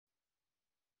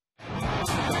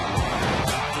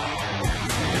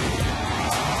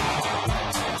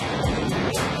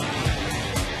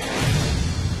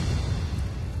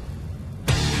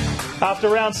After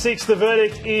round 6, the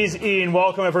verdict is in.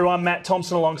 Welcome everyone. Matt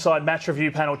Thompson alongside Match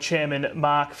Review Panel Chairman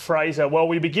Mark Fraser. Well,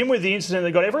 we begin with the incident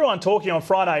that got everyone talking on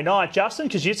Friday night. Justin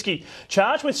Koschitzke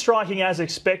charged with striking as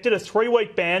expected, a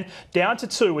 3-week ban down to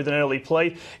 2 with an early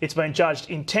plea. It's been judged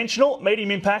intentional,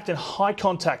 medium impact and high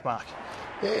contact, Mark.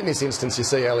 Yeah, in this instance, you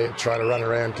see Elliott trying to run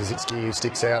around. Koschitzke, who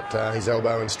sticks out his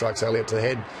elbow and strikes Elliott to the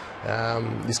head.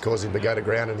 This caused him to go to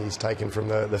ground and he's taken from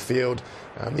the field.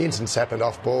 The incident's happened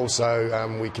off ball,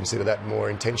 so we consider that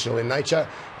more intentional in nature.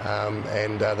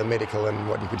 And the medical and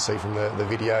what you could see from the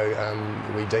video,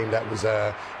 we deemed that was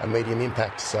a medium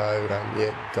impact. So,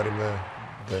 yeah, got him the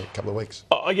couple of weeks.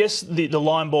 I guess the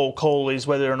line ball call is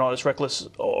whether or not it's reckless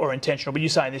or intentional, but you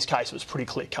say in this case it was pretty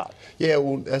clear cut. Yeah,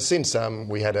 well, since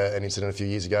we had an incident a few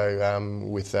years ago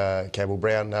with Campbell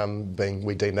Brown,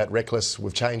 we deemed that reckless.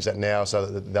 We've changed that now so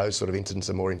that those sort of incidents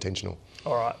are more intentional.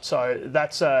 All right, so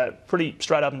that's pretty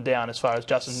straight up and down as far as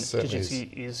Justin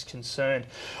Koschitzke is concerned.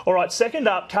 All right, second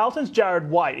up, Carlton's Jared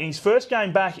Waite. In his first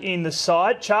game back in the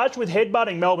side, charged with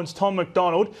headbutting Melbourne's Tom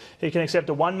McDonald. He can accept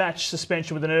a 1-match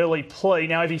suspension with an early plea.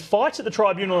 Now, if he fights at the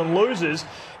tribunal and loses,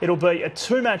 it'll be a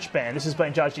 2-match ban. This has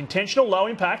been judged intentional, low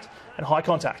impact and high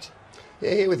contact.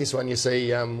 Yeah, here with this one you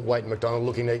see Waite and McDonald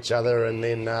looking at each other, and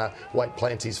then Waite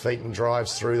plants his feet and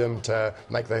drives through them to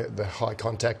make the high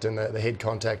contact and the head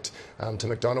contact to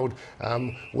McDonald.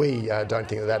 We don't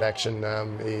think that action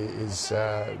is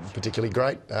particularly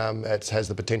great. It has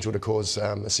the potential to cause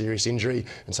a serious injury,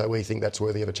 and so we think that's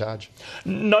worthy of a charge.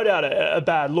 No doubt a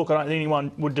bad look. I don't think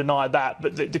anyone would deny that,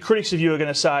 but the critics of you are going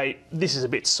to say this is a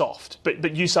bit soft,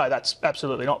 but you say that's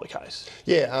absolutely not the case.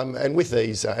 Yeah, and with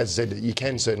these, as I said, you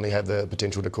can certainly have the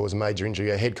potential to cause a major injury.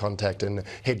 A head contact and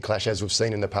head clash, as we've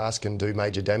seen in the past, can do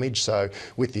major damage. So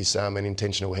with this an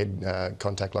intentional head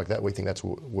contact like that, we think that's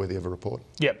worthy of a report.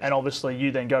 Yep, and obviously you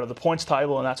then go to the points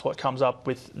table and that's what comes up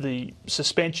with the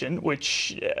suspension,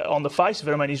 which on the face of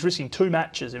it, I mean, he's risking 2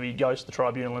 matches if he goes to the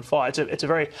tribunal and fights. It's a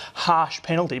very harsh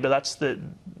penalty, but that's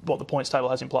what the points table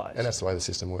has in place. And that's the way the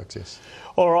system works, yes.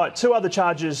 All right, 2 other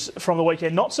charges from the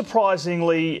weekend. Not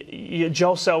surprisingly,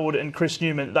 Joel Selwood and Chris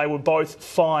Newman, they were both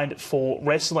fined for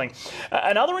wrestling.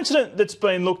 Another incident that's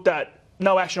been looked at,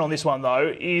 no action on this one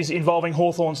though, is involving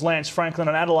Hawthorn's Lance Franklin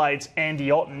and Adelaide's Andy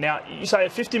Otten. Now, you say a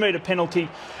 50-metre penalty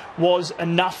was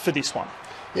enough for this one.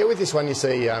 Yeah, with this one you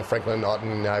see Franklin and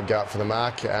Otten go up for the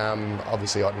mark.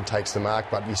 Obviously Otten takes the mark,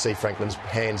 but you see Franklin's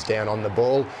hands down on the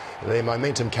ball. Their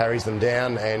momentum carries them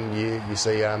down, and you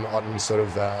see Otten sort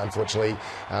of, unfortunately,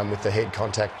 with the head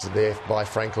contact there by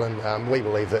Franklin. We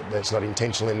believe that that's not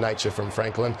intentional in nature from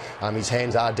Franklin. His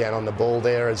hands are down on the ball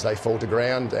there as they fall to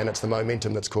ground, and it's the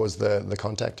momentum that's caused the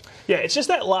contact. Yeah, it's just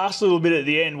that last little bit at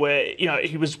the end where, you know,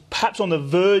 he was perhaps on the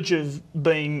verge of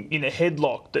being in a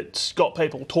headlock that's got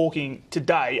people talking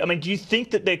today. I mean, do you think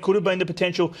that there could have been the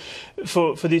potential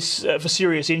for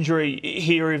serious injury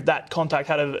here if that contact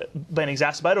had been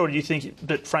exacerbated, or do you think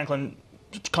that Franklin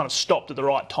kind of stopped at the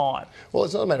right time? Well,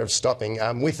 it's not a matter of stopping.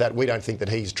 With that, we don't think that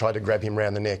he's tried to grab him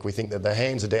round the neck. We think that the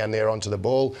hands are down there onto the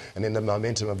ball, and then the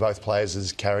momentum of both players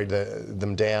has carried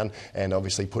them down and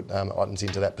obviously put Otten's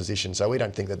into that position. So we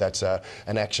don't think that that's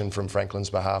an action from Franklin's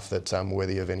behalf that's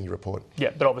worthy of any report.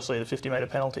 Yeah, but obviously the 50-metre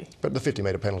penalty. But the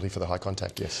 50-metre penalty for the high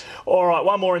contact, yes. All right,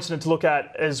 one more incident to look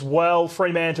at as well.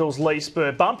 Fremantle's Lee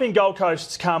Spur bumping Gold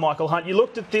Coast's Carmichael Hunt. You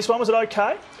looked at this one, was it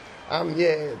okay?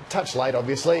 Yeah, touch late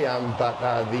obviously,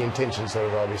 but the intention sort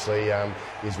of obviously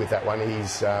is with that one.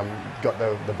 He's got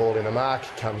the ball in the mark,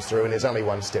 comes through, and there's only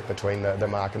 1 step between the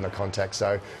mark and the contact.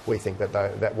 So we think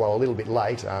that while a little bit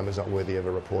late, is not worthy of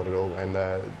a report at all, and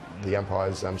the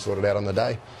umpires sorted out on the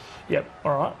day. Yep,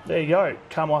 all right, there you go.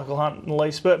 Carmichael Hunt and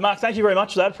Lee Spurt. Mark, thank you very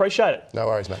much for that. Appreciate it. No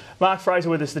worries, mate. Mark Fraser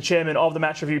with us, the chairman of the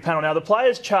Match Review panel. Now, the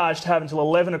players charged have until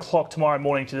 11 o'clock tomorrow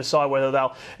morning to decide whether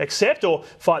they'll accept or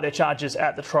fight their charges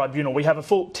at the tribunal. We have a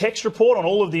full text report on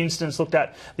all of the incidents looked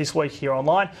at this week here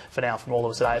online. For now, from all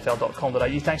of us at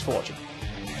AFL.com.au, thanks for watching.